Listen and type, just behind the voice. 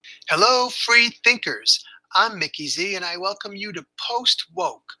Hello, free thinkers. I'm Mickey Z, and I welcome you to Post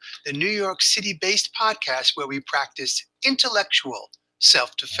Woke, the New York City based podcast where we practice intellectual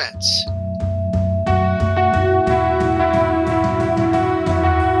self defense.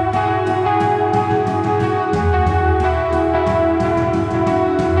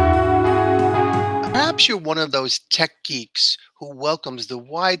 Perhaps you're one of those tech geeks who welcomes the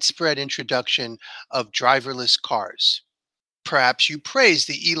widespread introduction of driverless cars. Perhaps you praise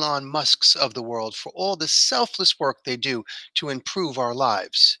the Elon Musks of the world for all the selfless work they do to improve our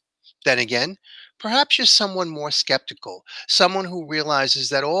lives. Then again, perhaps you're someone more skeptical, someone who realizes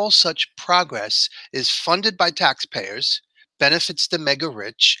that all such progress is funded by taxpayers, benefits the mega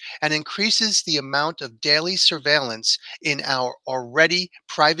rich, and increases the amount of daily surveillance in our already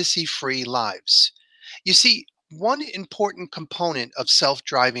privacy free lives. You see, one important component of self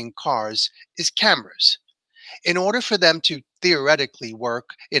driving cars is cameras. In order for them to theoretically work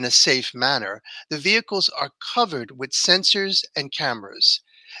in a safe manner, the vehicles are covered with sensors and cameras.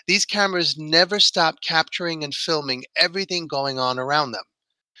 These cameras never stop capturing and filming everything going on around them.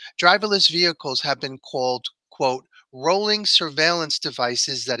 Driverless vehicles have been called, quote, rolling surveillance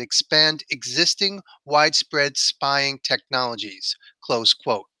devices that expand existing widespread spying technologies, close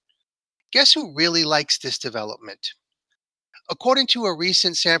quote. Guess who really likes this development? According to a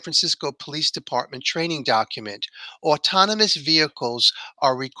recent San Francisco Police Department training document, autonomous vehicles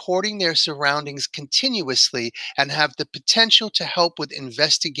are recording their surroundings continuously and have the potential to help with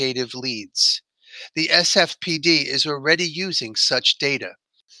investigative leads. The SFPD is already using such data.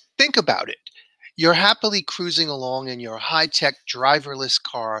 Think about it. You're happily cruising along in your high tech driverless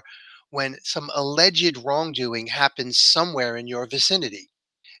car when some alleged wrongdoing happens somewhere in your vicinity.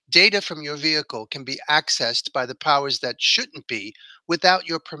 Data from your vehicle can be accessed by the powers that shouldn't be without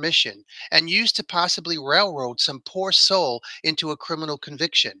your permission and used to possibly railroad some poor soul into a criminal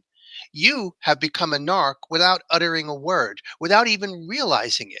conviction. You have become a narc without uttering a word, without even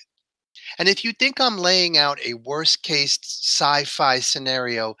realizing it. And if you think I'm laying out a worst case sci fi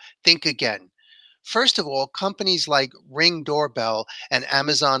scenario, think again. First of all, companies like Ring Doorbell and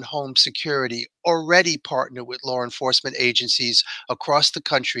Amazon Home Security already partner with law enforcement agencies across the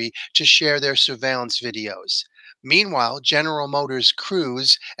country to share their surveillance videos. Meanwhile, General Motors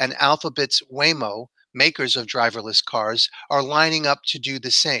Cruise and Alphabet's Waymo, makers of driverless cars, are lining up to do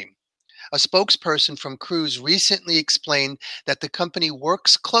the same. A spokesperson from Cruise recently explained that the company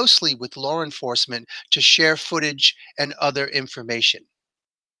works closely with law enforcement to share footage and other information.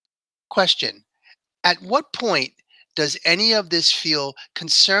 Question: at what point does any of this feel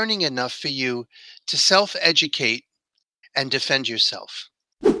concerning enough for you to self educate and defend yourself?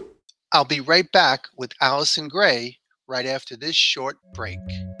 I'll be right back with Alicen Gray right after this short break.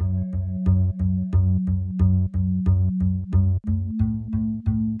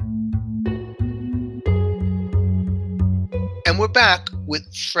 And we're back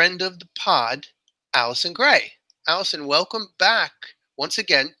with friend of the pod, Alicen Gray. Alicen, welcome back once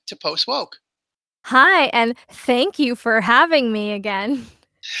again to Post Woke. Hi, and thank you for having me again.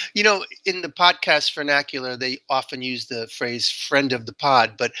 You know, in the podcast vernacular, they often use the phrase friend of the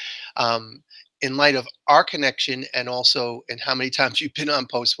pod, but in light of our connection and also in how many times you've been on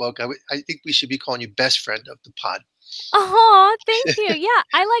Post Woke, I think we should be calling you best friend of the pod. Oh, thank you. Yeah,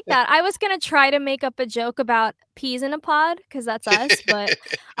 I like that. I was gonna try to make up a joke about peas in a pod because that's us, but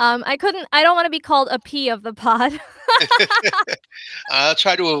I couldn't. I don't want to be called a pea of the pod. I'll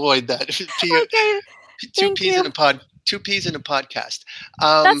try to avoid that. Okay, Two thank peas in you. a pod. Two peas in a podcast.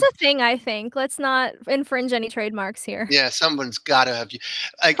 That's Um, a thing, I think. Let's not infringe any trademarks here. yeah, someone's got to have you.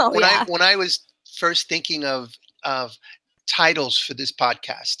 Like Oh yeah. when I was first thinking of titles for this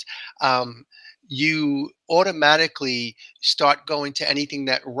podcast, um, you automatically start going to anything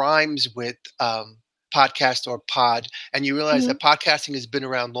that rhymes with podcast or pod, and you realize Mhm. that podcasting has been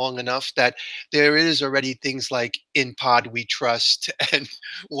around long enough that there is already things like "In Pod We Trust" and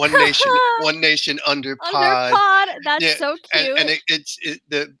One Nation Under Under Pod." pod. That's Yeah, so and cute.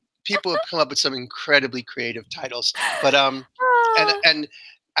 the people have come up with some incredibly creative titles, but Ah. and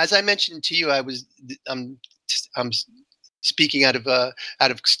as I mentioned to you, I'm I'm speaking out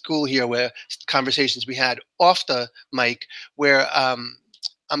of school here, where conversations we had off the mic, where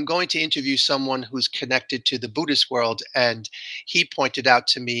I'm going to interview someone who's connected to the Buddhist world, and he pointed out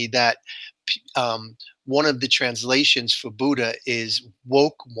to me that one of the translations for Buddha is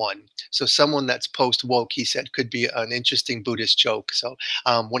woke one. So someone that's post woke, he said, could be an interesting Buddhist joke. So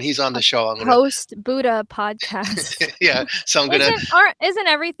when he's on the A show, I'm gonna, post Buddha podcast. yeah. So I'm gonna. Isn't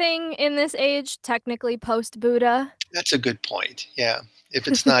everything in this age technically post Buddha? That's a good point. Yeah. If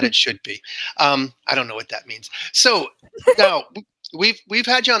it's not, it should be. I don't know what that means. So now We've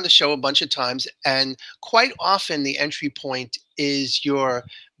had you on the show a bunch of times, and quite often the entry point is your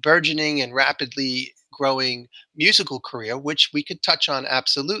burgeoning and rapidly growing musical career, which we could touch on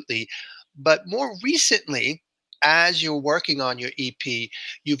absolutely. But more recently, as you're working on your EP,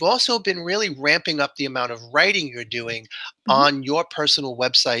 you've also been really ramping up the amount of writing you're doing Mhm. on your personal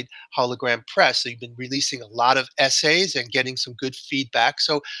website, Hologram Press. So you've been releasing a lot of essays and getting some good feedback.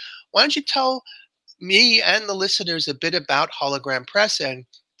 So why don't you tell me and the listeners a bit about Hologram Press and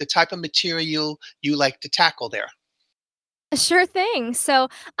the type of material you like to tackle there? Sure thing. So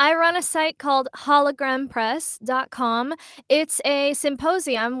I run a site called hologrampress.com. It's a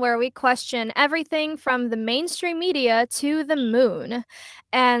symposium where we question everything from the mainstream media to the moon.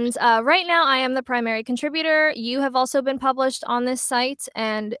 And right now, I am the primary contributor. You have also been published on this site.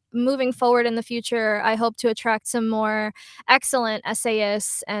 And moving forward in the future, I hope to attract some more excellent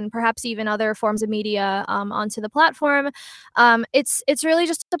essayists and perhaps even other forms of media onto the platform. It's really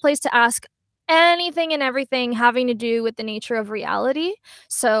just a place to ask anything and everything having to do with the nature of reality.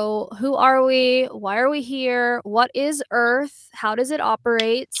 So, who are we? Why are we here? What is Earth? How does it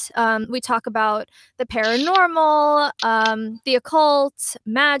operate? We talk about the paranormal, the occult,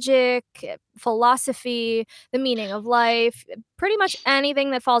 magic, philosophy, the meaning of life, pretty much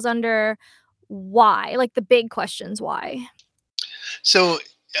anything that falls under why, like the big questions why. So,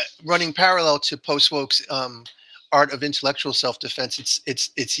 running parallel to Post Woke's art of intellectual self-defense,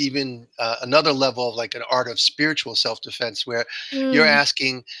 it's even another level of like an art of spiritual self-defense, where you're Mm,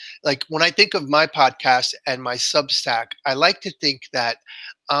 asking, like when I think of my podcast and my Substack, I like to think that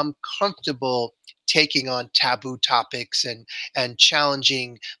I'm comfortable taking on taboo topics and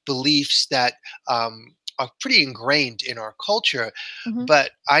challenging beliefs that are pretty ingrained in our culture. mhm,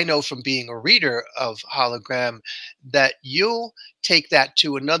 But I know from being a reader of Hologram that you'll take that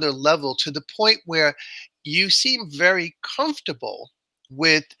to another level, to the point where you seem very comfortable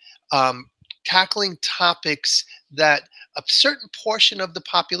with um, tackling topics that a certain portion of the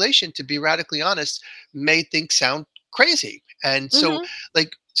population, to be radically honest, may think sound crazy. And so, mhm.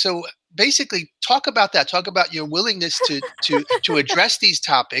 so basically, talk about that. Talk about your willingness to address these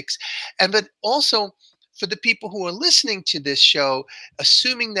topics, and but also for the people who are listening to this show,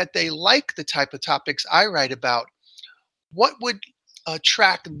 assuming that they like the type of topics I write about, what would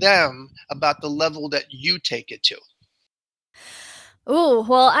attract them about the level that you take it to? Ooh,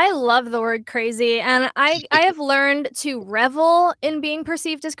 well, I love the word crazy, and I have learned to revel in being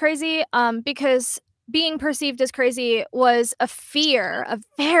perceived as crazy, because being perceived as crazy was a fear, a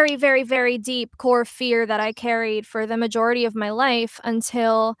very, very, very deep core fear that I carried for the majority of my life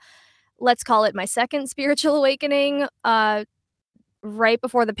until, let's call it my second spiritual awakening, right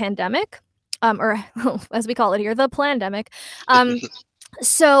before the pandemic, or as we call it here, the plandemic. Um,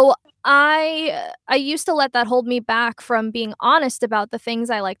 so I used to let that hold me back from being honest about the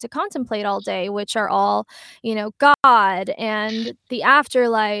things I like to contemplate all day, which are all, God and the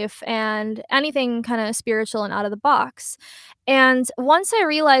afterlife and anything kind of spiritual and out of the box. And once I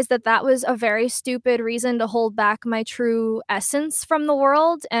realized that that was a very stupid reason to hold back my true essence from the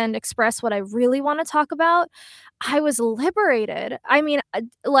world and express what I really want to talk about, I was liberated. I mean,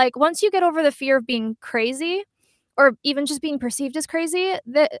 like once you get over the fear of being crazy, or even just being perceived as crazy,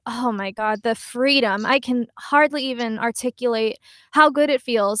 oh my god, the freedom. I can hardly even articulate how good it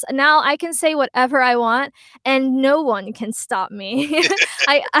feels. Now I can say whatever I want and no one can stop me.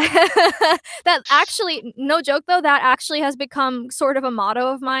 I that actually, no joke though, that actually has become sort of a motto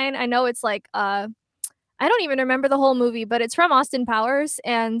of mine. I know it's like, I don't even remember the whole movie, but it's from Austin Powers,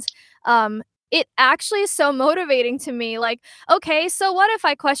 and, it actually is so motivating to me, like, "Okay, so what if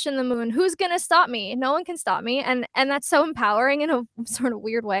I question the moon? Who's gonna stop me? No one can stop me," and that's so empowering in a sort of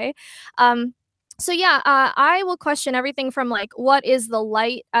weird way. Um, so yeah, I will question everything from, like, what is the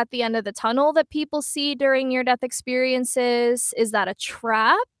light at the end of the tunnel that people see during near-death experiences? Is that a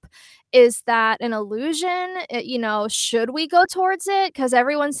trap? Is that an illusion? Should we go towards it? Because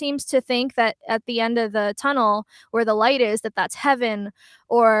everyone seems to think that at the end of the tunnel where the light is, that that's heaven,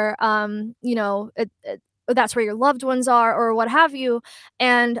 or, that's where your loved ones are, or what have you.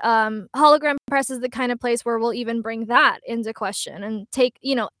 And Hologram Press is the kind of place where we'll even bring that into question and take,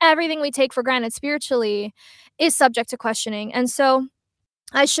 everything we take for granted spiritually is subject to questioning. And so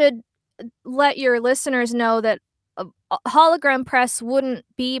I should let your listeners know that hologram press wouldn't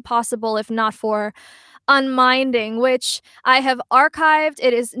be possible if not for Unminding, which I have archived.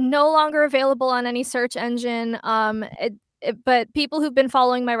 It is no longer available on any search engine. But people who've been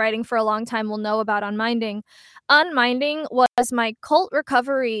following my writing for a long time will know about Unminding. Unminding was my cult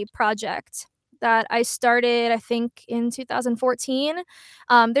recovery project. that I started, I think, in 2014.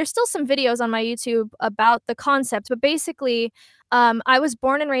 There's still some videos on my YouTube about the concept, but basically, I was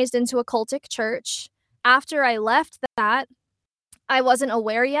born and raised into a cultic church. After I left that, I wasn't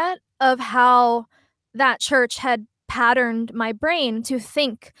aware yet of how that church had patterned my brain to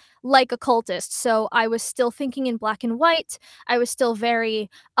think like a cultist. So I was still thinking in black and white. I was still very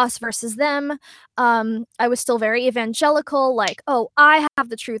us versus them. I was still very evangelical, like, oh, I have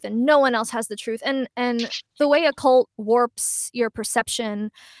the truth and no one else has the truth. And the way a cult warps your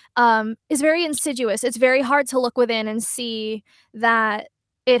perception is very insidious. It's very hard to look within and see that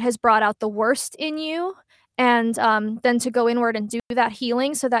it has brought out the worst in you, and then to go inward and do that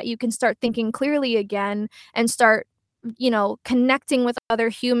healing so that you can start thinking clearly again and start, connecting with other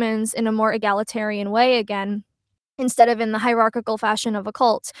humans in a more egalitarian way again, instead of in the hierarchical fashion of a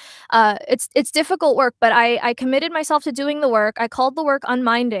cult. It's difficult work, but I committed myself to doing the work. I called the work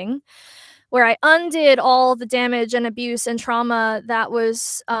unminding, where I undid all the damage and abuse and trauma that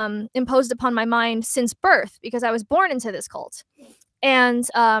was imposed upon my mind since birth, because I was born into this cult. And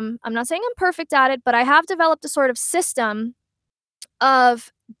I'm not saying I'm perfect at it, but I have developed a sort of system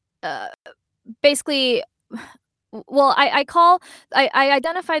of uh, basically, well, I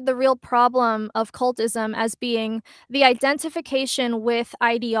identified the real problem of cultism as being the identification with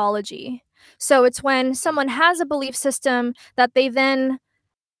ideology. So it's when someone has a belief system that they then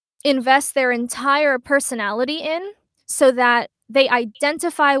invest their entire personality in, so that they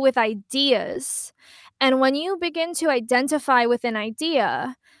identify with ideas. And when you begin to identify with an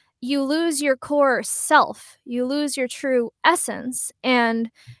idea, you lose your core self, you lose your true essence,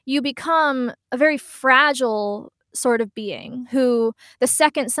 and you become a very fragile sort of being who, the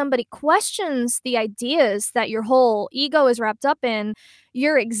second somebody questions the ideas that your whole ego is wrapped up in,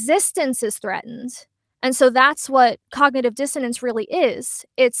 your existence is threatened. And so that's what cognitive dissonance really is.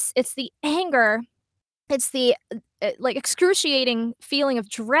 It's the anger, it's the like excruciating feeling of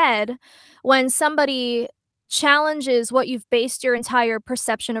dread when somebody challenges what you've based your entire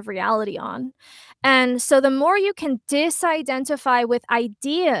perception of reality on. And so the more you can disidentify with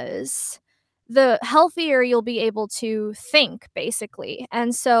ideas, the healthier you'll be able to think, basically.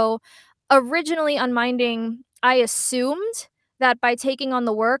 And so originally unminding, I assumed that by taking on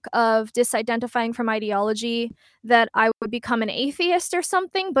the work of disidentifying from ideology, that I would become an atheist or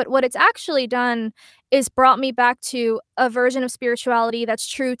something. But what it's actually done is brought me back to a version of spirituality that's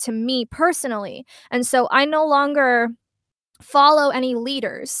true to me personally. And so I no longer follow any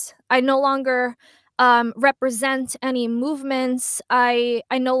leaders. I no longer represent any movements. I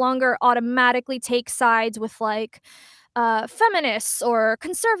no longer automatically take sides with, like, feminists or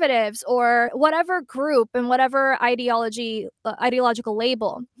conservatives or whatever group and whatever ideological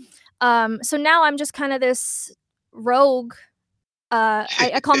label. So now I'm just kind of this rogue.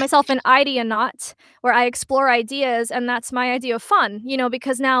 I call myself an ideanaut, where I explore ideas, and that's my idea of fun.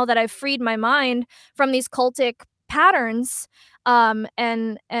 Because now that I've freed my mind from these cultic patterns, and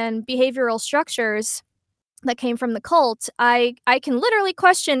behavioral structures that came from the cult, I can literally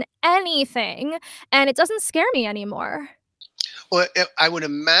question anything, and it doesn't scare me anymore. Well, I would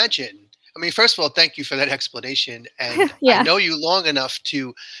imagine. I mean, first of all, thank you for that explanation, and I Yeah. know you long enough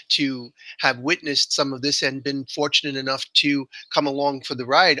to have witnessed some of this and been fortunate enough to come along for the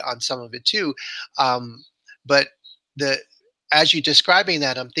ride on some of it too. But the as you're describing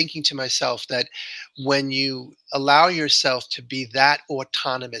that, I'm thinking to myself that when you allow yourself to be that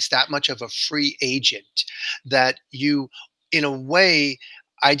autonomous, that much of a free agent, that you, in a way,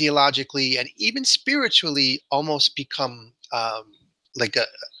 ideologically and even spiritually, almost become like a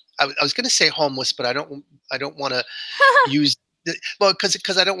I was going to say homeless, but I don't want to use well,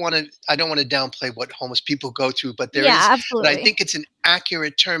 because I don't want to downplay what homeless people go through, but there is, Yeah, but I absolutely. think it's an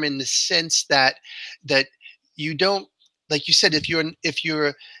accurate term in the sense that you don't, like you said, if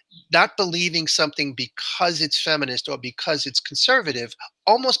you're not believing something because it's feminist or because it's conservative,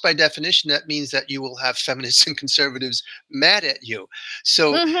 almost by definition, that means that you will have feminists and conservatives mad at you.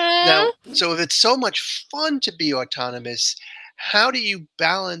 So now, Mhm. so if it's so much fun to be autonomous, how do you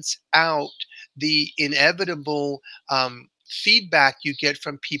balance out the inevitable feedback you get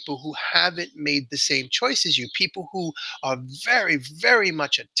from people who haven't made the same choice as you, people who are very, very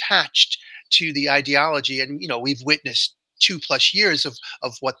much attached to the ideology? And we've witnessed 2+ years of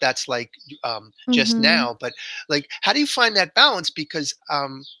what that's like just Mhm. now. But like, how do you find that balance? Because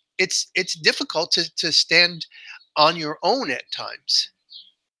it's difficult to stand on your own at times.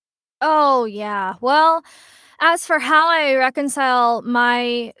 Oh, yeah. Well, as for how I reconcile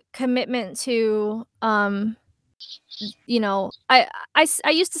my commitment to, you know, I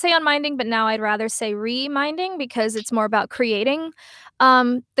used to say unminding, but now I'd rather say reminding because it's more about creating,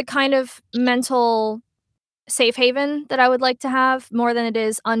 the kind of mental safe haven that I would like to have more than it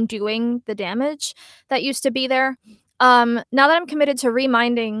is undoing the damage that used to be there. Now that I'm committed to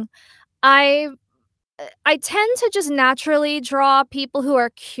reminding, I I tend to just naturally draw people who are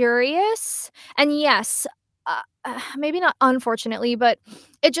curious, and yes, maybe not unfortunately, but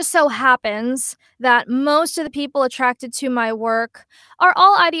it just so happens that most of the people attracted to my work are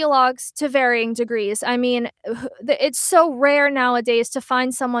all ideologues to varying degrees. I mean, it's so rare nowadays to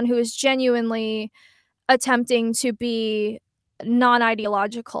find someone who is genuinely attempting to be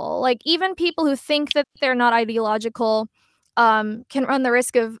non-ideological. Like, even people who think that they're not ideological, can run the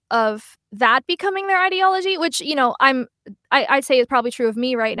risk of that becoming their ideology, which, I'd say is probably true of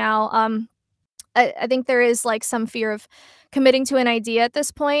me right now. I think there is, like, some fear of committing to an idea at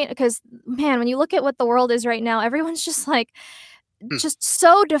this point because, man, when you look at what the world is right now, everyone's just, like, Hmm. just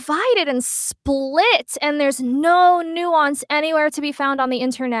so divided and split, and there's no nuance anywhere to be found on the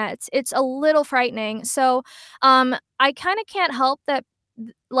internet. It's a little frightening. So, I kinda can't help that,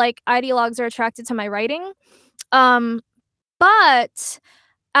 like, ideologues are attracted to my writing. Um, but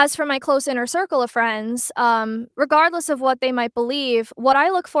as for my close inner circle of friends, regardless of what they might believe, what I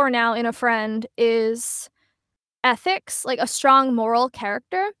look for now in a friend is ethics, like a strong moral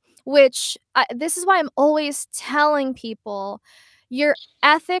character, which this is why I'm always telling people your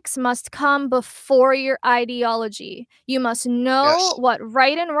ethics must come before your ideology. You must know Yes. what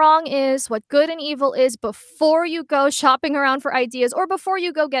right and wrong is, what good and evil is before you go shopping around for ideas or before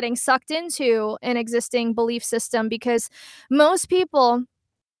you go getting sucked into an existing belief system because most people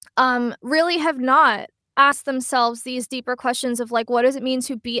really have not asked themselves these deeper questions of like, what does it mean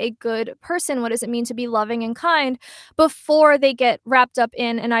to be a good person? What does it mean to be loving and kind before they get wrapped up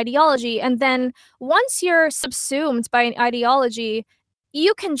in an ideology? And then once you're subsumed by an ideology,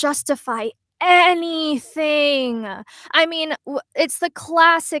 you can justify anything. I mean, it's the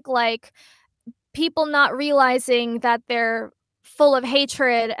classic like people not realizing that they're full of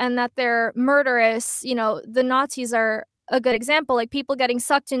hatred and that they're murderous. The Nazis are a good example, like people getting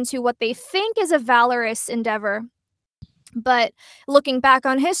sucked into what they think is a valorous endeavor, but looking back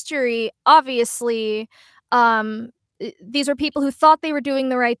on history, obviously, these are people who thought they were doing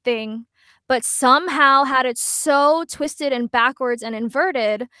the right thing, but somehow had it so twisted and backwards and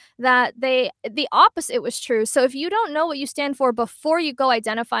inverted that the opposite was true. So if you don't know what you stand for before you go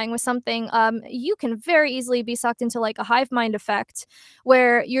identifying with something, you can very easily be sucked into like a hive mind effect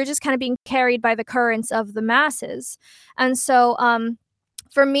where you're just kind of being carried by the currents of the masses. And so,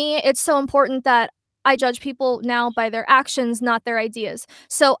 for me, it's so important that I judge people now by their actions, not their ideas.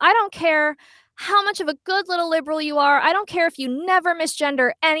 So I don't care how much of a good little liberal you are. I don't care if you never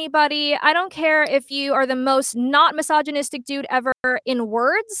misgender anybody. I don't care if you are the most not misogynistic dude ever in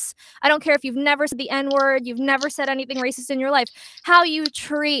words. I don't care if you've never said the N word, you've never said anything racist in your life. How you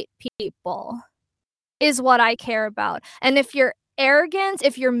treat people is what I care about. And if you're arrogant,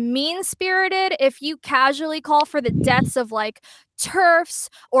 if you're mean spirited, if you casually call for the deaths of like turfs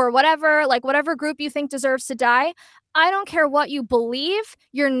or whatever, like whatever group you think deserves to die, I don't care what you believe,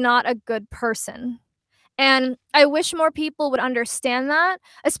 you're not a good person. And I wish more people would understand that,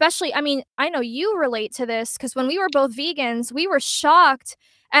 especially, I mean, I know you relate to this because when we were both vegans, we were shocked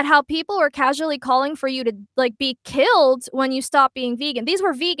at how people were casually calling for you to like be killed when you stop being vegan. These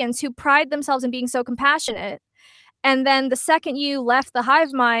were vegans who pride themselves in being so compassionate. And then the second you left the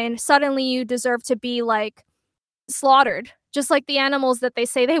hive mind, suddenly you deserve to be like slaughtered, just like the animals that they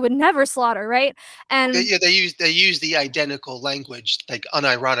say they would never slaughter, right? And Yeah, they use the identical language, like,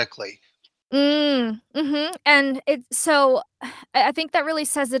 unironically. and it so I think that really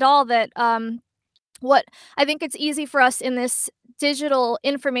says it all that what I think it's easy for us in this digital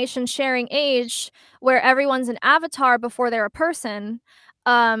information sharing age where everyone's an avatar before they're a person.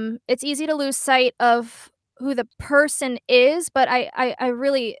 It's easy to lose sight of who the person is, but I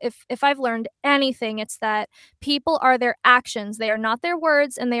really, if I've learned anything, it's that people are their actions. They are not their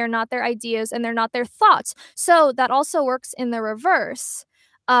words and they are not their ideas and they're not their thoughts. So that also works in the reverse.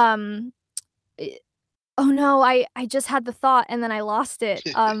 Um Oh no, I just had the thought and then I lost it.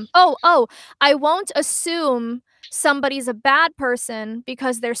 I won't assume somebody's a bad person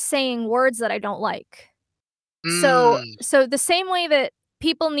because they're saying words that I don't like. Mm. So the same way that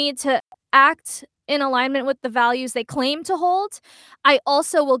people need to act in alignment with the values they claim to hold, I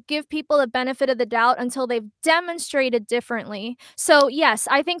also will give people the benefit of the doubt until they've demonstrated differently. So yes,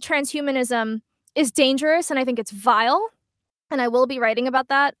 I think transhumanism is dangerous and I think it's vile. and I will be writing about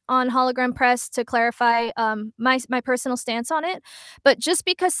that on Hologram Press to clarify my personal stance on it. But just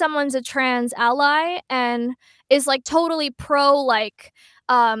because someone's a trans ally and is like totally pro, like,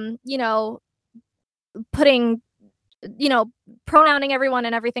 you know, putting, you know, pronouncing everyone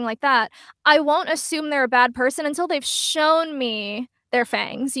and everything like that, I won't assume they're a bad person until they've shown me their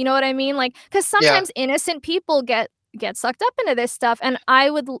fangs. You know what I mean? Like, because Yeah, sometimes innocent people get sucked up into this stuff, and I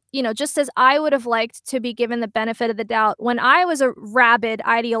would, just as I would have liked to be given the benefit of the doubt when I was a rabid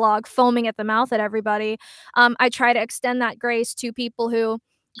ideologue foaming at the mouth at everybody. I try to extend that grace to people who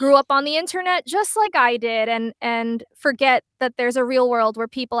grew up on the internet just like I did, and forget that there's a real world where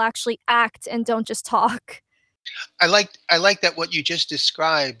people actually act and don't just talk. I like that what you just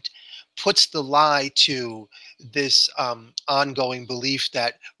described puts the lie to this ongoing belief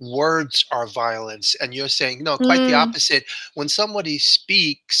that words are violence, and you're saying no, quite the Mm. opposite. When somebody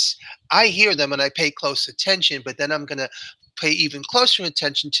speaks, I hear them and I pay close attention, but then I'm going to pay even closer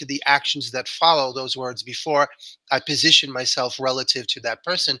attention to the actions that follow those words before I position myself relative to that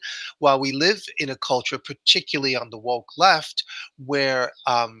person. While we live in a culture, particularly on the woke left, where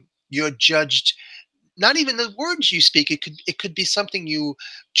you're judged not even the words you speak. It could be something you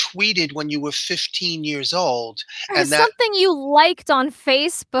tweeted when you were 15 years old, Or and that something you liked on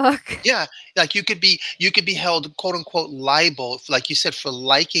Facebook. yeah, like you could be held quote unquote liable, like you said, for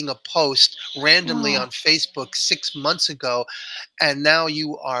liking a post randomly Oh. on Facebook 6 months ago, and now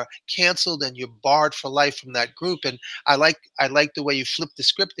you are canceled and you're barred for life from that group. And I like the way you flip the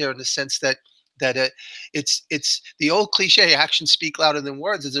script there in the sense that it's the old cliche, actions speak louder than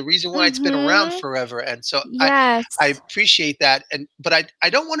words. There's a reason why it's been around Mhm. forever. And so I Yes. appreciate that. And but I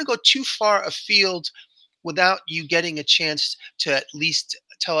don't want to go too far afield without you getting a chance to at least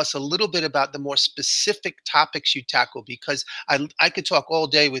tell us a little bit about the more specific topics you tackle, because I could talk all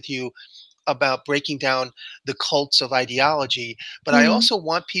day with you about breaking down the cults of ideology, but I Mhm. also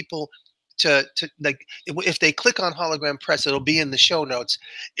want people to like, if they click on Hologram Press, it'll be in the show notes.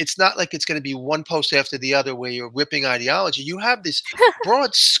 It's not like it's going to be one post after the other where you're ripping ideology. You have this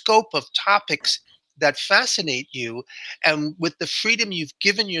broad scope of topics that fascinate you, and with the freedom you've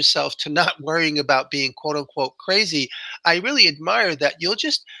given yourself to not worrying about being quote unquote crazy, I really admire that you'll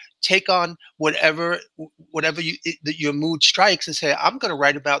just take on whatever that your mood strikes and say, I'm going to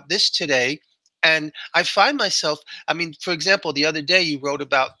write about this today. And I find myself, I mean, for example, the other day you wrote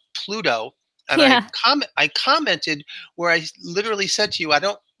about Pluto, and Yeah. I commented where I literally said to you, I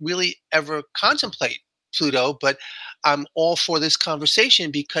don't really ever contemplate Pluto, but I'm all for this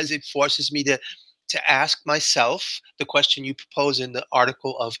conversation because it forces me to ask myself the question you propose in the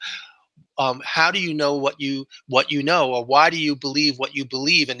article of, how do you know what you know, or why do you believe what you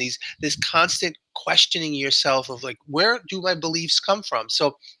believe, and this constant questioning yourself of like, where do my beliefs come from?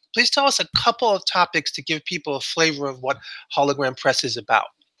 So please tell us a couple of topics to give people a flavor of what Hologram Press is about.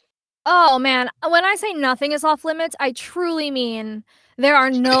 Oh, man. When I say nothing is off limits, I truly mean there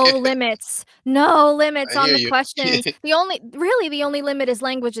are no limits. No limits I on hear the you. questions. The only limit is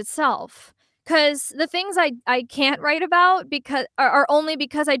language itself. Because the things I can't write about because are only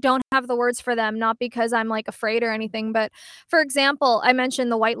because I don't have the words for them, not because I'm like afraid or anything. But for example, I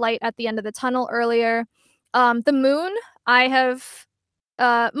mentioned the white light at the end of the tunnel earlier. The moon, I have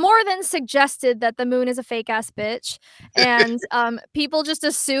more than suggested that the moon is a fake ass bitch, and people just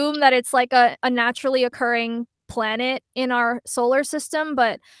assume that it's like a naturally occurring planet in our solar system.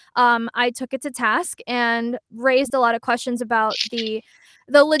 But I took it to task and raised a lot of questions about the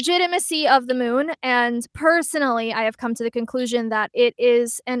legitimacy of the moon. And personally, I have come to the conclusion that it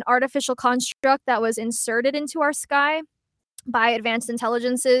is an artificial construct that was inserted into our sky by advanced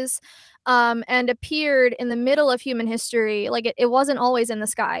intelligences, and appeared in the middle of human history. Like it wasn't always in the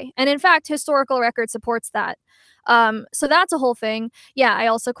sky. And in fact, historical record supports that. So that's a whole thing. Yeah, I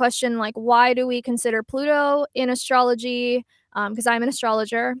also question like why do we consider Pluto in astrology? Because I'm an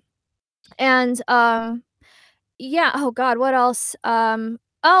astrologer. And yeah, oh god, what else?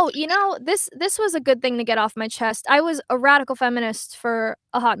 Oh, this was a good thing to get off my chest. I was a radical feminist for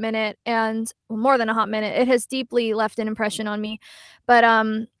a hot minute, and well, more than a hot minute. It has deeply left an impression on me. But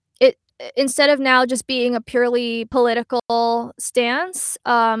it instead of now just being a purely political stance,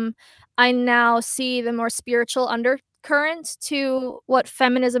 I now see the more spiritual undercurrent to what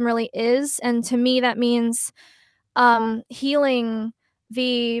feminism really is, and to me that means healing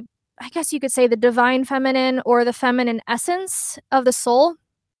the, I guess you could say, the divine feminine or the feminine essence of the soul.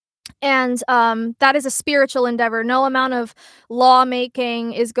 And that is a spiritual endeavor. No amount of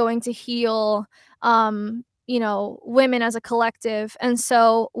lawmaking is going to heal, women as a collective. And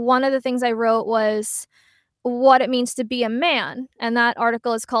so one of the things I wrote was what it means to be a man. And that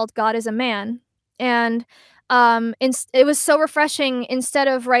article is called God is a Man. And it was so refreshing instead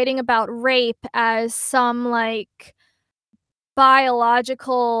of writing about rape as some like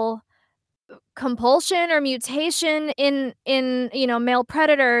biological compulsion or mutation in male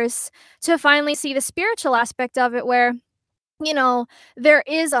predators, to finally see the spiritual aspect of it, where there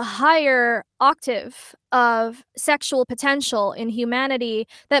is a higher octave of sexual potential in humanity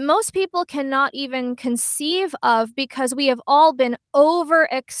that most people cannot even conceive of, because we have all been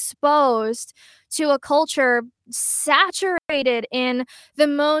overexposed to a culture saturated in the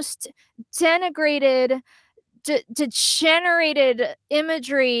most denigrated, degenerated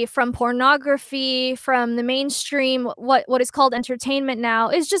imagery from pornography, from the mainstream. What is called entertainment now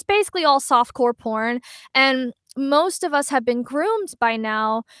is just basically all softcore porn, and most of us have been groomed by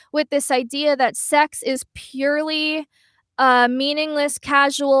now with this idea that sex is purely a meaningless,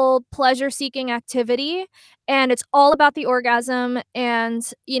 casual, pleasure-seeking activity, and it's all about the orgasm,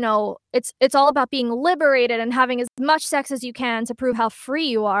 and it's all about being liberated and having as much sex as you can to prove how free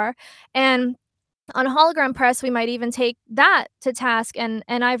you are. And on hologram press we might even take that to task, and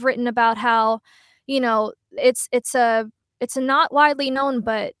I've written about how it's a not widely known,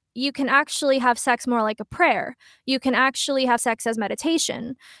 but you can actually have sex more like a prayer. You can actually have sex as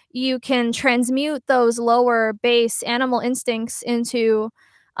meditation. You can transmute those lower base animal instincts into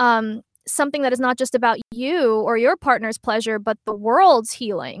something that is not just about you or your partner's pleasure, but the world's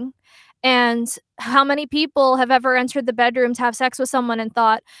healing. And how many people have ever entered the bedroom to have sex with someone and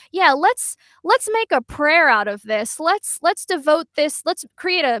thought, yeah, let's make a prayer out of this. Let's devote this. Let's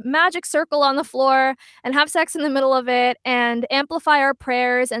create a magic circle on the floor and have sex in the middle of it and amplify our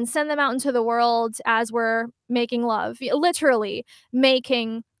prayers and send them out into the world as we're making love. Literally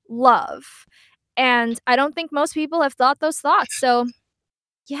making love. And I don't think most people have thought those thoughts. So,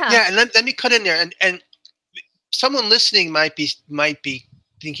 yeah. Yeah, and let me cut in there, and someone listening might be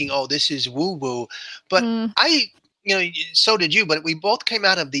thinking, "Oh, this is woo woo," but Mm, I, so did you. But we both came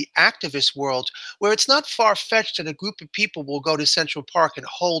out of the activist world, where it's not far fetched that a group of people will go to Central Park and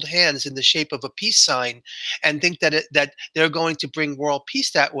hold hands in the shape of a peace sign, and think that they're going to bring world peace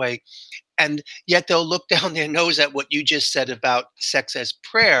that way, and yet they'll look down their nose at what you just said about sex as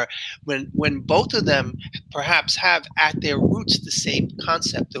prayer, when both of them perhaps have at their roots the same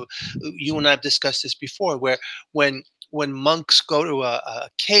concept. You and I've discussed this before, where when when monks go to a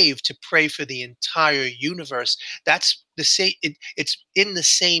cave to pray for the entire universe, that's the same. It's in the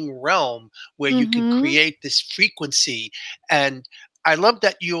same realm where you can mhm. create this frequency. And I love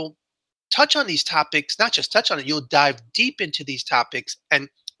that you'll touch on these topics, not just touch on it, you'll dive deep into these topics. And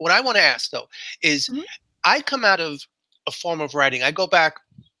what I want to ask though is, Mhm. I come out of a form of writing. I go back,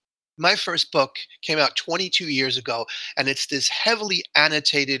 my first book came out 22 years ago, and it's this heavily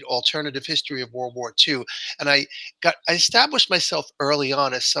annotated alternative history of World War II. And I established myself early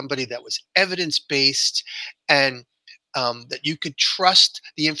on as somebody that was evidence based, and that you could trust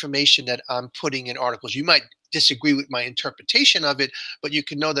the information that I'm putting in articles. You might disagree with my interpretation of it, but you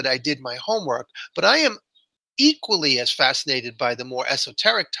can know that I did my homework. But I am equally as fascinated by the more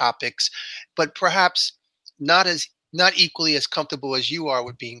esoteric topics, but perhaps not equally as comfortable as you are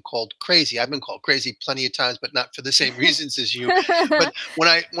with being called crazy. I've been called crazy plenty of times, but not for the same reasons as you. But when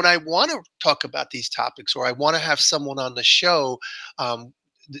I want to talk about these topics, or I want to have someone on the show,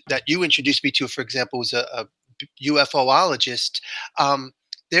 that you introduced me to, for example, was a UFOologist.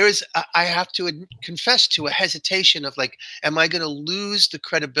 There is, I have to confess to a hesitation of like, am I going to lose the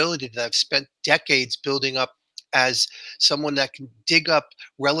credibility that I've spent decades building up as someone that can dig up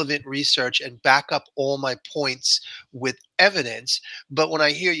relevant research and back up all my points with evidence? But when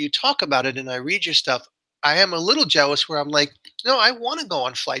I hear you talk about it and I read your stuff, I am a little jealous, where I'm like, no, I want to go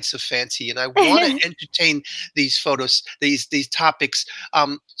on flights of fancy and I want to entertain these photos, these topics.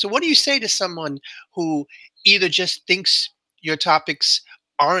 So what do you say to someone who either just thinks your topics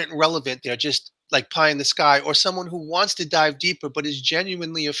aren't relevant, they're just like pie in the sky, or someone who wants to dive deeper but is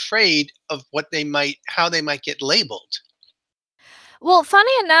genuinely afraid of how they might get labeled? Well,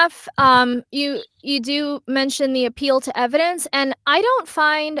 funny enough, you do mention the appeal to evidence, and I don't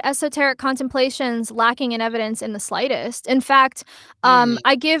find esoteric contemplations lacking in evidence in the slightest. In fact, Hmm.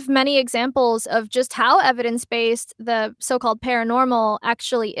 I give many examples of just how evidence-based the so-called paranormal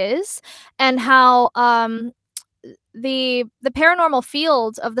actually is, and how the paranormal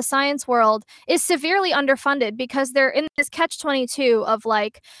field of the science world is severely underfunded, because they're in this catch 22 of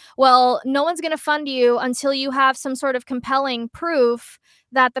like, well, no one's going to fund you until you have some sort of compelling proof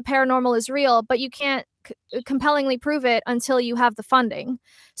that the paranormal is real, but you can't compellingly prove it until you have the funding. Yeah.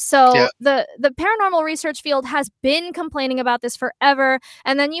 So the paranormal research field has been complaining about this forever,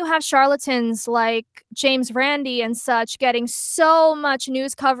 and then you have charlatans like James Randi and such getting so much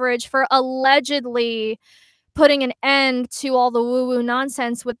news coverage for allegedly putting an end to all the woo-woo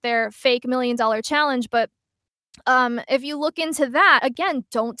nonsense with their fake $1 million challenge. But if you look into that, again,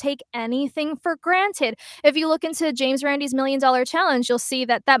 don't take anything for granted. If you look into James Randi's $1 million challenge, you'll see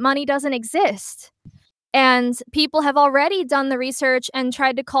that that money doesn't exist. And people have already done the research and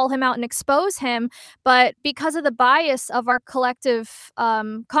tried to call him out and expose him. But because of the bias of our collective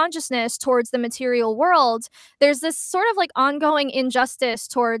consciousness towards the material world, there's this sort of like ongoing injustice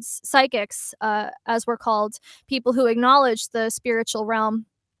towards psychics, as we're called, people who acknowledge the spiritual realm,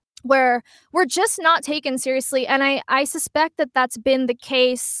 where we're just not taken seriously. And I suspect that that's been the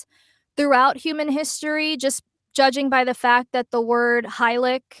case throughout human history, just judging by the fact that the word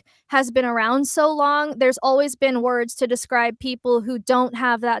Heilig has been around so long. There's always been words to describe people who don't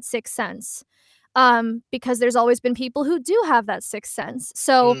have that sixth sense. Because there's always been people who do have that sixth sense.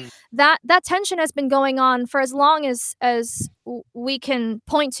 So Mm. that tension has been going on for as long as we can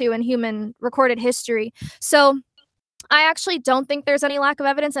point to in human recorded history. So I actually don't think there's any lack of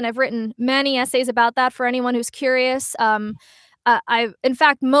evidence, and I've written many essays about that for anyone who's curious. In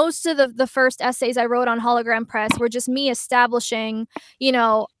fact, most of the first essays I wrote on hologram press were just me establishing, you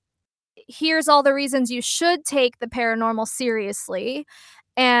know, here's all the reasons you should take the paranormal seriously.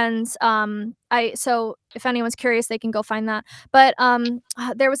 And I so if anyone's curious, they can go find that. But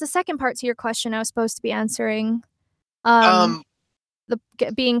there was a second part to your question I was supposed to be answering. Um, Um,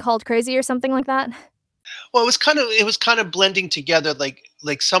 being called crazy or something like that. well, it was kind of blending together,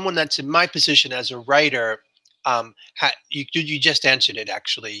 like someone that's in my position as a writer. You just answered it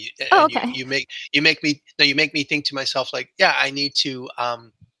actually, Oh, and okay. you make me think to myself like, yeah, I need to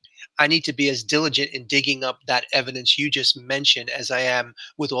be as diligent in digging up that evidence you just mentioned as I am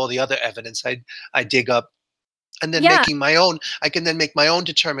with all the other evidence I dig up, and then Yeah. making my own. I can then make my own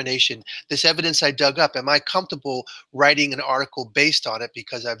determination. This evidence I dug up, am I comfortable writing an article based on it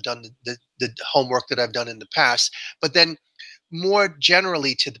because I've done the homework that I've done in the past? But then more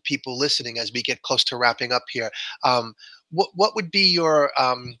generally to the people listening, as we get close to wrapping up here, what would be your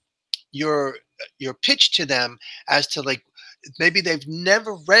your pitch to them as to, like, maybe they've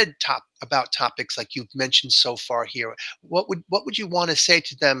never read about topics like you've mentioned so far here? What would you want to say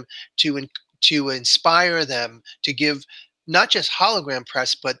to them to inspire them to give not just hologram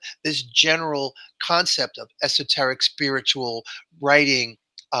press but this general concept of esoteric spiritual writing,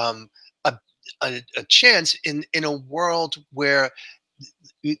 um, a, a chance in a world where,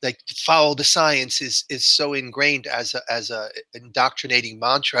 like, follow the science is so ingrained as a indoctrinating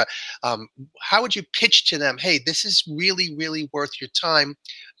mantra? How would you pitch to them, hey, this is really really worth your time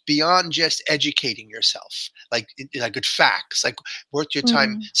beyond just educating yourself, like good facts, like worth your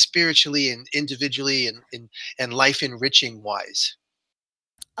time Mm. spiritually and individually and life enriching wise?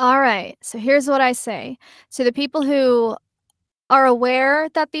 All right. So here's what I say to the people who are aware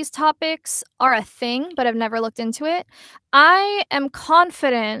that these topics are a thing but have never looked into it. I am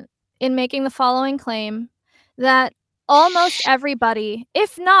confident in making the following claim that almost everybody,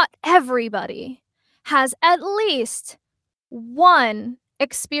 if not everybody, has at least one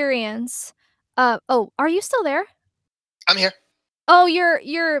experience. Oh, are you still there? I'm here. Oh,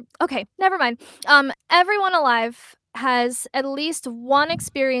 you're okay, never mind. Everyone alive has at least one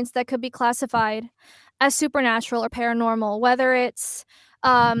experience that could be classified as supernatural or paranormal, whether it's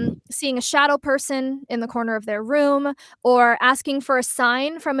seeing a shadow person in the corner of their room, or asking for a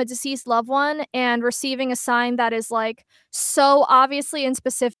sign from a deceased loved one and receiving a sign that is like so obviously and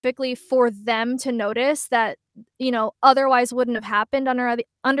specifically for them to notice that otherwise wouldn't have happened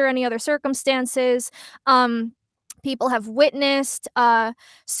under any other circumstances. People have witnessed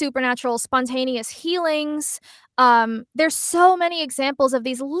supernatural spontaneous healings. There's so many examples of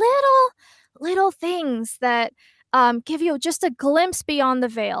these little things that give you just a glimpse beyond the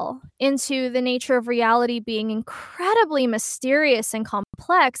veil into the nature of reality being incredibly mysterious and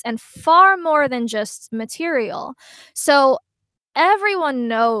complex and far more than just material. So everyone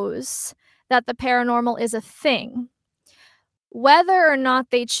knows that the paranormal is a thing. Whether or not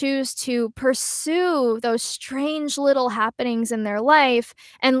they choose to pursue those strange little happenings in their life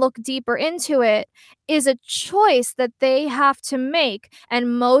and look deeper into it is a choice that they have to make.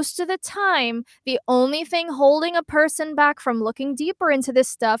 And most of the time, the only thing holding a person back from looking deeper into this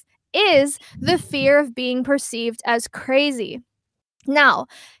stuff is the fear of being perceived as crazy. Now,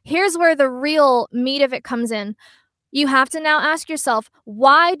 here's where the real meat of it comes in. You have to now ask yourself,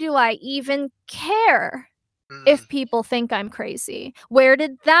 why do I even care Mm, if people think I'm crazy? Where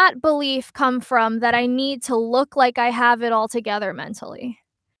did that belief come from that I need to look like I have it all together mentally?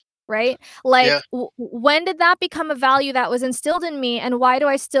 Right? yeah. Like, when did that become a value that was instilled in me? And why do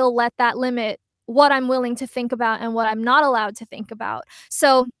I still let that limit what I'm willing to think about and what I'm not allowed to think about?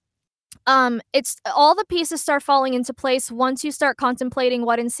 So, It's all the pieces start falling into place once you start contemplating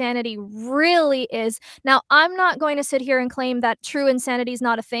what insanity really is. Now, I'm not going to sit here and claim that true insanity is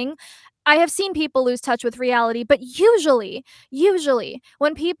not a thing. I have seen people lose touch with reality, but usually,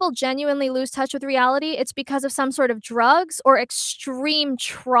 when people genuinely lose touch with reality, it's because of some sort of drugs or extreme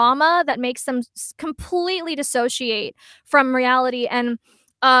trauma that makes them completely dissociate from reality. And,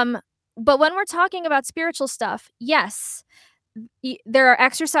 um, but when we're talking about spiritual stuff, yes, there are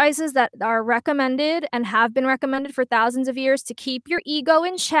exercises that are recommended and have been recommended for thousands of years to keep your ego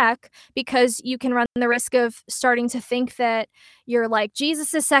in check, because you can run the risk of starting to think that you're like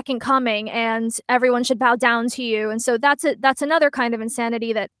Jesus' second coming and everyone should bow down to you. And so that's another kind of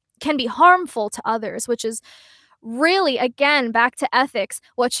insanity that can be harmful to others, which is really, again, back to ethics.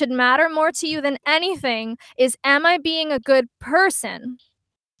 What should matter more to you than anything is, am I being a good person?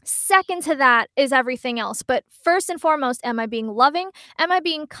 Second to that is everything else. But first and foremost, am I being loving? Am I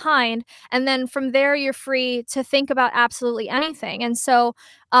being kind? And then from there, you're free to think about absolutely anything. And so,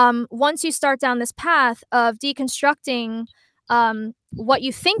 once you start down this path of deconstructing what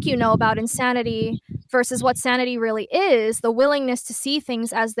you think you know about insanity versus what sanity really is, the willingness to see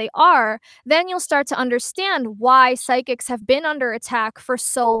things as they are, then you'll start to understand why psychics have been under attack for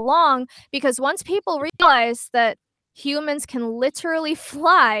so long. Because once people realize that humans can literally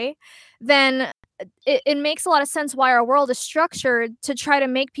fly, then it makes a lot of sense why our world is structured to try to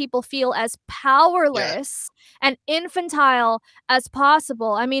make people feel as Yeah. powerless and infantile as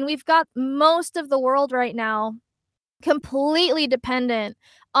possible. I mean, we've got most of the world right now completely dependent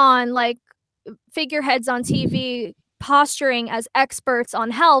on like figureheads on TV posturing as experts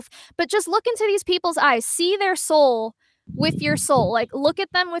on health, but just look into these people's eyes, see their soul with your soul, like look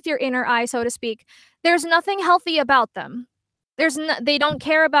at them with your inner eye, so to speak. There's nothing healthy about them. They don't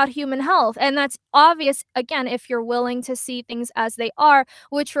care about human health, and that's obvious again if you're willing to see things as they are,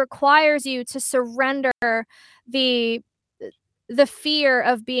 which requires you to surrender the the fear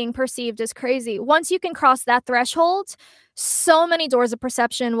of being perceived as crazy. Once you can cross that threshold, so many doors of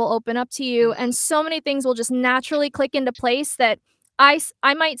perception will open up to you, and Mhm. so many things will just naturally click into place that I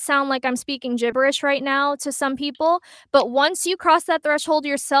might sound like I'm speaking gibberish right now to some people, but once you cross that threshold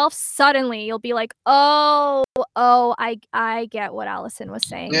yourself, suddenly you'll be like, "Oh, I get what Allison was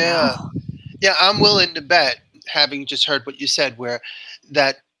saying Yeah. now." Yeah, I'm willing to bet, having just heard what you said, where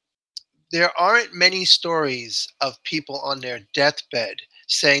that there aren't many stories of people on their deathbed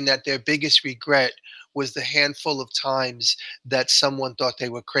saying that their biggest regret was the handful of times that someone thought they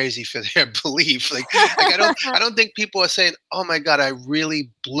were crazy for their belief. Like I don't think people are saying, "Oh my God, I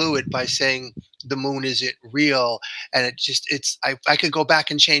really blew it by saying the moon isn't real," and I could go back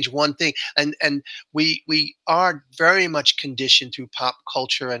and change one thing. And we are very much conditioned through pop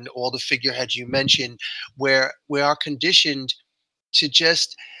culture and all the figureheads you mentioned, where we are conditioned to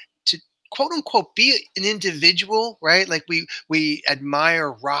just to quote unquote be an individual, right? Like we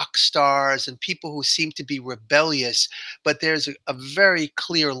admire rock stars and people who seem to be rebellious, but there's a very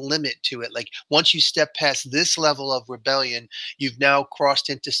clear limit to it. Like once you step past this level of rebellion, you've now crossed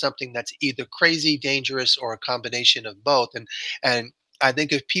into something that's either crazy, dangerous, or a combination of both. And I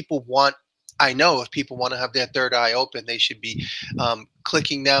think if people want I know if people want to have their third eye open, they should be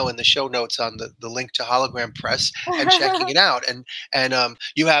clicking now in the show notes on the link to Hologram Press and checking it out. And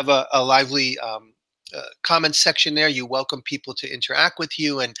you have a lively comment section there. You welcome people to interact with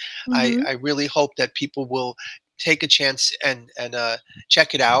you, and Mhm. I really hope that people will take a chance and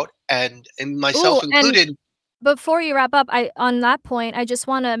check it out, and Ooh, myself and included. before you wrap up, I on that point, I just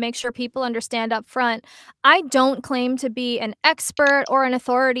wanna make sure people understand up front, I don't claim to be an expert or an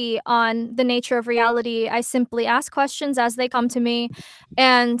authority on the nature of reality. I simply ask questions as they come to me,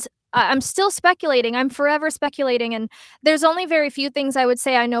 and I'm still speculating, I'm forever speculating, and there's only very few things I would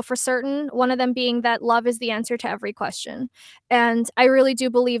say I know for certain, one of them being that love is the answer to every question, and I really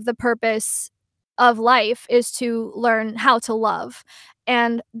do believe the purpose of life is to learn how to love,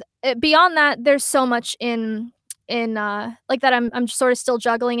 and beyond that, there's so much in like that I'm sort of still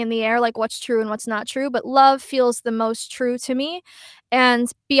juggling in the air, like what's true and what's not true, but love feels the most true to me, and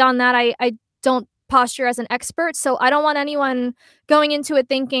beyond that, I don't posture as an expert, so I don't want anyone going into it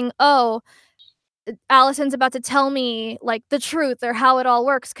thinking, "Oh, Allison's about to tell me, like, the truth or how it all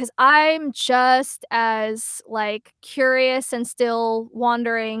works, because 'cause I'm just as, like, curious and still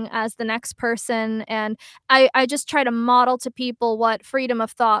wandering as the next person, and I just try to model to people what freedom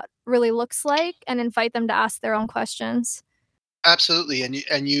of thought really looks like and invite them to ask their own questions. Absolutely,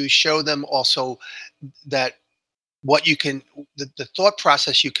 and you show them also that what you can the thought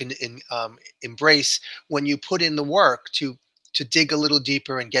process you can embrace when you put in the work to to dig a little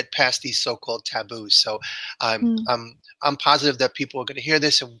deeper and get past these so-called taboos. So I'm Mm. I'm I'm positive that people are going to hear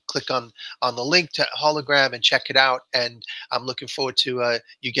this and click on the link to hologram and check it out. And I'm looking forward to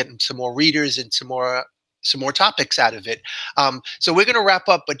you getting some more readers and some more topics out of it. So we're going to wrap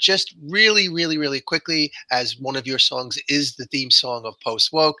up, but just really, really, really quickly, as one of your songs is the theme song of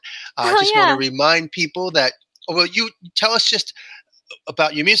Post Woke, I Oh, just want to yeah. remind people that. Well, you tell us just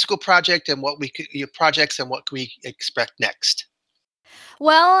about your musical project and your projects and what we expect next.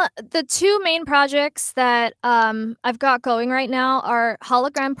 Well, the 2 main projects that, I've got going right now are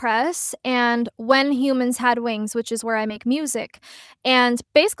Hologram Press and When Humans Had Wings, which is where I make music. And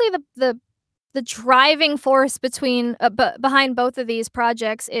basically the driving force behind both of these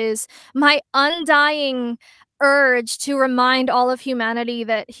projects is my undying urge to remind all of humanity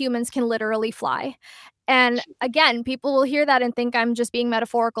that humans can literally fly. And again, people will hear that and think I'm just being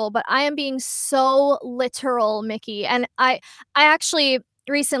metaphorical, but I am being so literal, Mickey. And I actually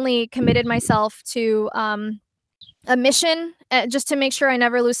recently committed myself to a mission, just to make sure I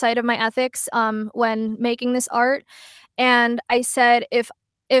never lose sight of my ethics when making this art. And I said, if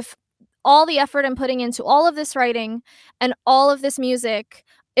all the effort I'm putting into all of this writing and all of this music,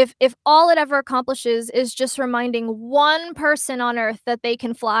 if all it ever accomplishes is just reminding one person on earth that they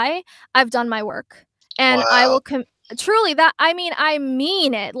can fly, I've done my work. And I Wow. will truly, that I mean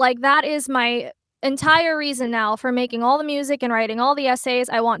it. Like, that is my entire reason now for making all the music and writing all the essays.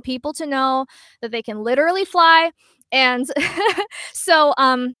 I want people to know that they can literally fly. And so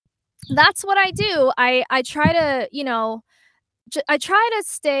that's what I do. I try to, I try to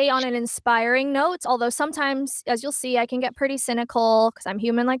stay on an inspiring note, although sometimes, as you'll see, I can get pretty cynical because I'm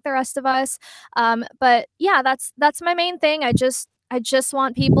human like the rest of us. But yeah, that's my main thing. I just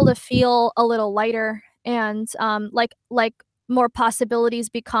want people to feel a little lighter and like more possibilities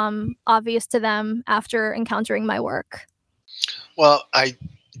become obvious to them after encountering my work. Well, I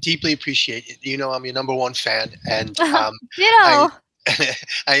deeply appreciate it. You know, I'm your number one fan, and I Ditto.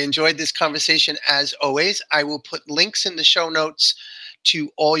 I enjoyed this conversation as always. I will put links in the show notes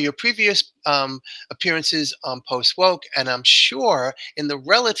to all your previous appearances on Post Woke, and I'm sure in the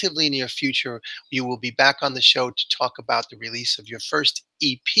relatively near future you will be back on the show to talk about the release of your first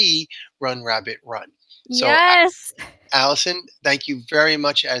EP, Run Rabbit Run. So, Yes. Allison, thank you very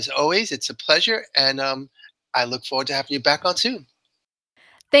much as always. It's a pleasure, and I look forward to having you back on soon.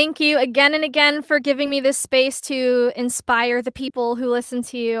 Thank you again and again for giving me this space to inspire the people who listen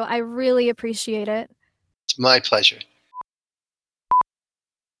to you. I really appreciate it. It's my pleasure.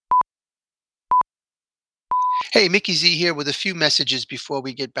 Hey, Mickey Z here with a few messages before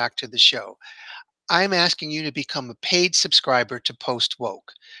we get back to the show. I'm asking you to become a paid subscriber to Post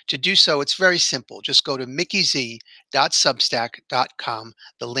Woke. To do so, it's very simple. Just go to mickeyz.substack.com.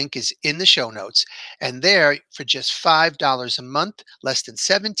 The link is in the show notes. And there, for just $5 a month, less than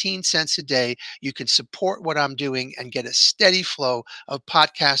 17 cents a day, you can support what I'm doing and get a steady flow of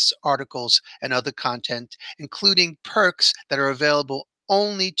podcasts, articles, and other content, including perks that are available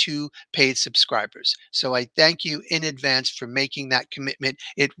only to paid subscribers. So I thank you in advance for making that commitment.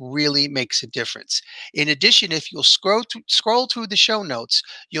 It really makes a difference. In addition, if you'll scroll through the show notes,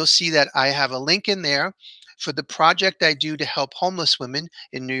 you'll see that I have a link in there for the project I do to help homeless women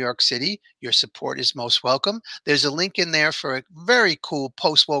in New York City. Your support is most welcome. There's a link in there for a very cool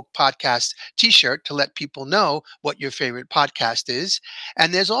Post Woke podcast t-shirt to let people know what your favorite podcast is.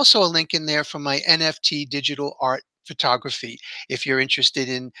 And there's also a link in there for my NFT digital art photography. If you're interested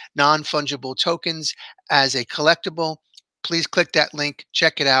in non-fungible tokens as a collectible, please click that link,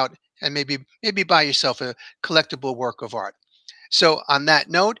 check it out, and maybe buy yourself a collectible work of art. So on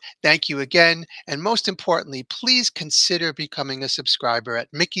that note, thank you again, and most importantly, please consider becoming a subscriber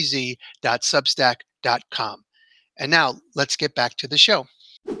at mickeyz.substack.com. And now let's get back to the show.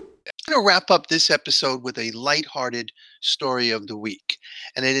 I'm going to wrap up this episode with a lighthearted story of the week,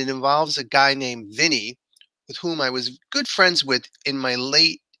 and it involves a guy named Vinny, with whom I was good friends with in my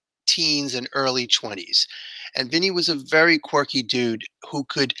late teens and early 20s. And Vinny was a very quirky dude who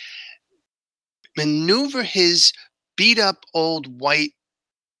could maneuver his beat up old white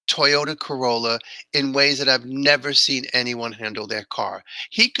Toyota Corolla in ways that I've never seen anyone handle their car.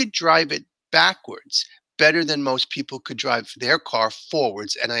 He could drive it backwards better than most people could drive their car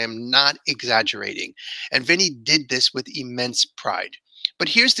forwards, and I am not exaggerating. And Vinny did this with immense pride. But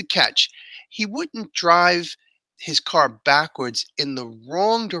here's the catch: he wouldn't drive his car backwards in the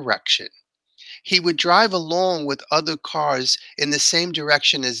wrong direction. He would drive along with other cars in the same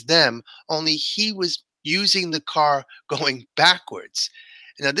direction as them, only he was using the car going backwards.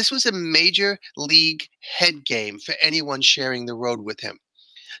 Now, this was a major league head game for anyone sharing the road with him.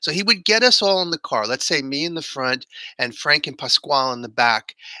 So he would get us all in the car, let's say me in the front and Frank and Pasquale in the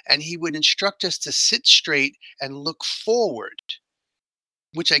back, and he would instruct us to sit straight and look forward,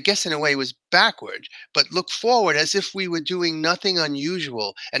 which I guess in a way was backward, but look forward as if we were doing nothing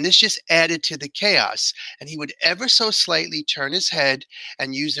unusual. And this just added to the chaos. And he would ever so slightly turn his head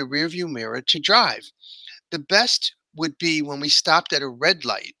and use the rearview mirror to drive. The best would be when we stopped at a red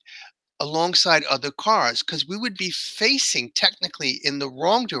light alongside other cars, because we would be facing technically in the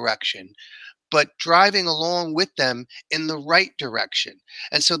wrong direction, but driving along with them in the right direction.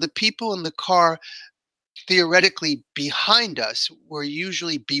 And so the people in the car theoretically behind us were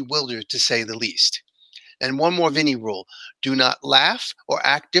usually bewildered, to say the least. And one more Vinny rule: do not laugh or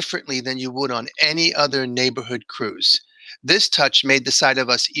act differently than you would on any other neighborhood cruise. This touch made the sight of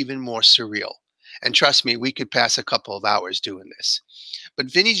us even more surreal. And trust me, we could pass a couple of hours doing this.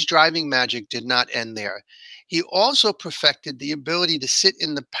 But Vinny's driving magic did not end there. He also perfected the ability to sit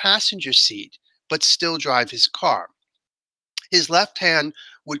in the passenger seat but still drive his car. His left hand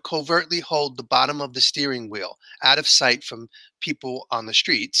would covertly hold the bottom of the steering wheel out of sight from people on the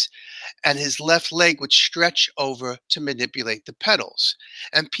streets, and his left leg would stretch over to manipulate the pedals.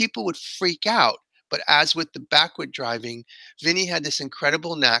 And people would freak out. But as with the backward driving, Vinny had this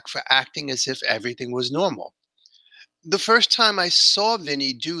incredible knack for acting as if everything was normal. The first time I saw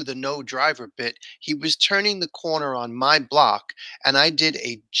Vinny do the no driver bit, he was turning the corner on my block, and I did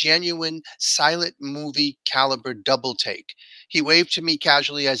a genuine silent movie caliber double take. He waved to me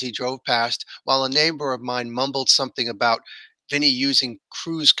casually as he drove past, while a neighbor of mine mumbled something about Vinny using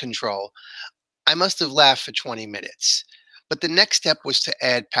cruise control. I must have laughed for 20 minutes. But the next step was to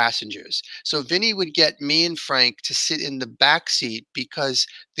add passengers. So Vinny would get me and Frank to sit in the back seat because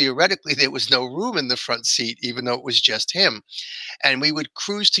theoretically there was no room in the front seat, even though it was just him. And we would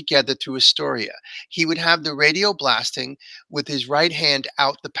cruise together through Astoria. He would have the radio blasting with his right hand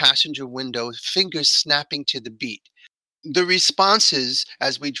out the passenger window, fingers snapping to the beat. The responses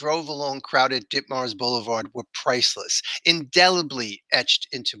as we drove along crowded Ditmars Boulevard were priceless, indelibly etched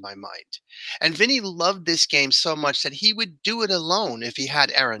into my mind. And Vinny loved this game so much that he would do it alone if he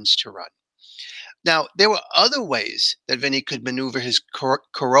had errands to run. Now, there were other ways that Vinny could maneuver his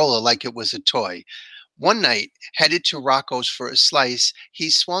Corolla like it was a toy. One night, headed to Rocco's for a slice,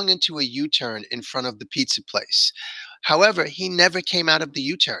 he swung into a U turn in front of the pizza place. However, he never came out of the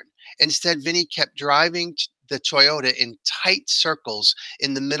U turn. Instead, Vinny kept driving the Toyota in tight circles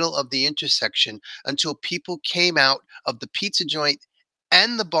in the middle of the intersection until people came out of the pizza joint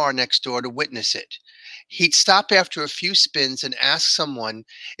and the bar next door to witness it. He'd stop after a few spins and ask someone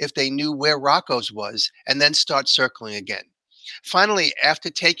if they knew where Rocco's was, and then start circling again. Finally, after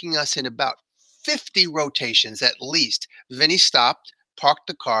taking us in about 50 rotations at least, Vinny stopped, parked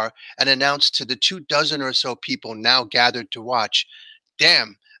the car, and announced to the 2 dozen or so people now gathered to watch,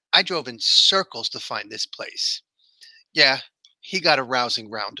 "Damn, I drove in circles to find this place." Yeah, he got a rousing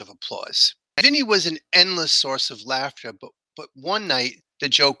round of applause. Vinny was an endless source of laughter, but one night the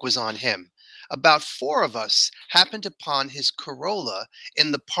joke was on him. About four of us happened upon his Corolla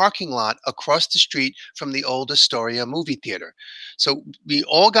in the parking lot across the street from the old Astoria movie theater. So we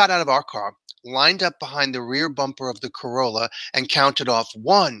all got out of our car, lined up behind the rear bumper of the Corolla, and counted off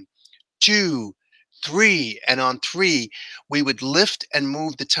one, two, three. And on three, we would lift and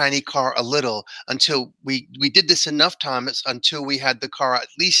move the tiny car a little until we did this enough times until we had the car at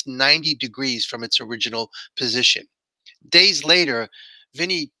least 90 degrees from its original position. Days later,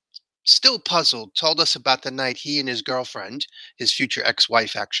 Vinny, still puzzled, told us about the night he and his girlfriend, his future ex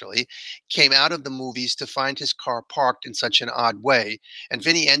wife actually, came out of the movies to find his car parked in such an odd way. And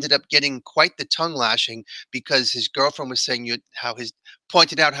Vinny ended up getting quite the tongue lashing because his girlfriend was saying how his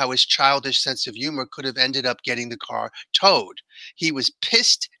pointed out how his childish sense of humor could have ended up getting the car towed. He was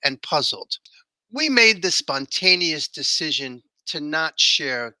pissed and puzzled. We made the spontaneous decision to not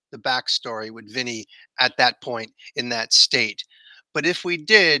share the backstory with Vinny at that point in that state. But if we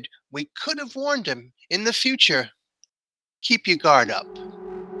did, we could have warned him in the future: keep your guard up.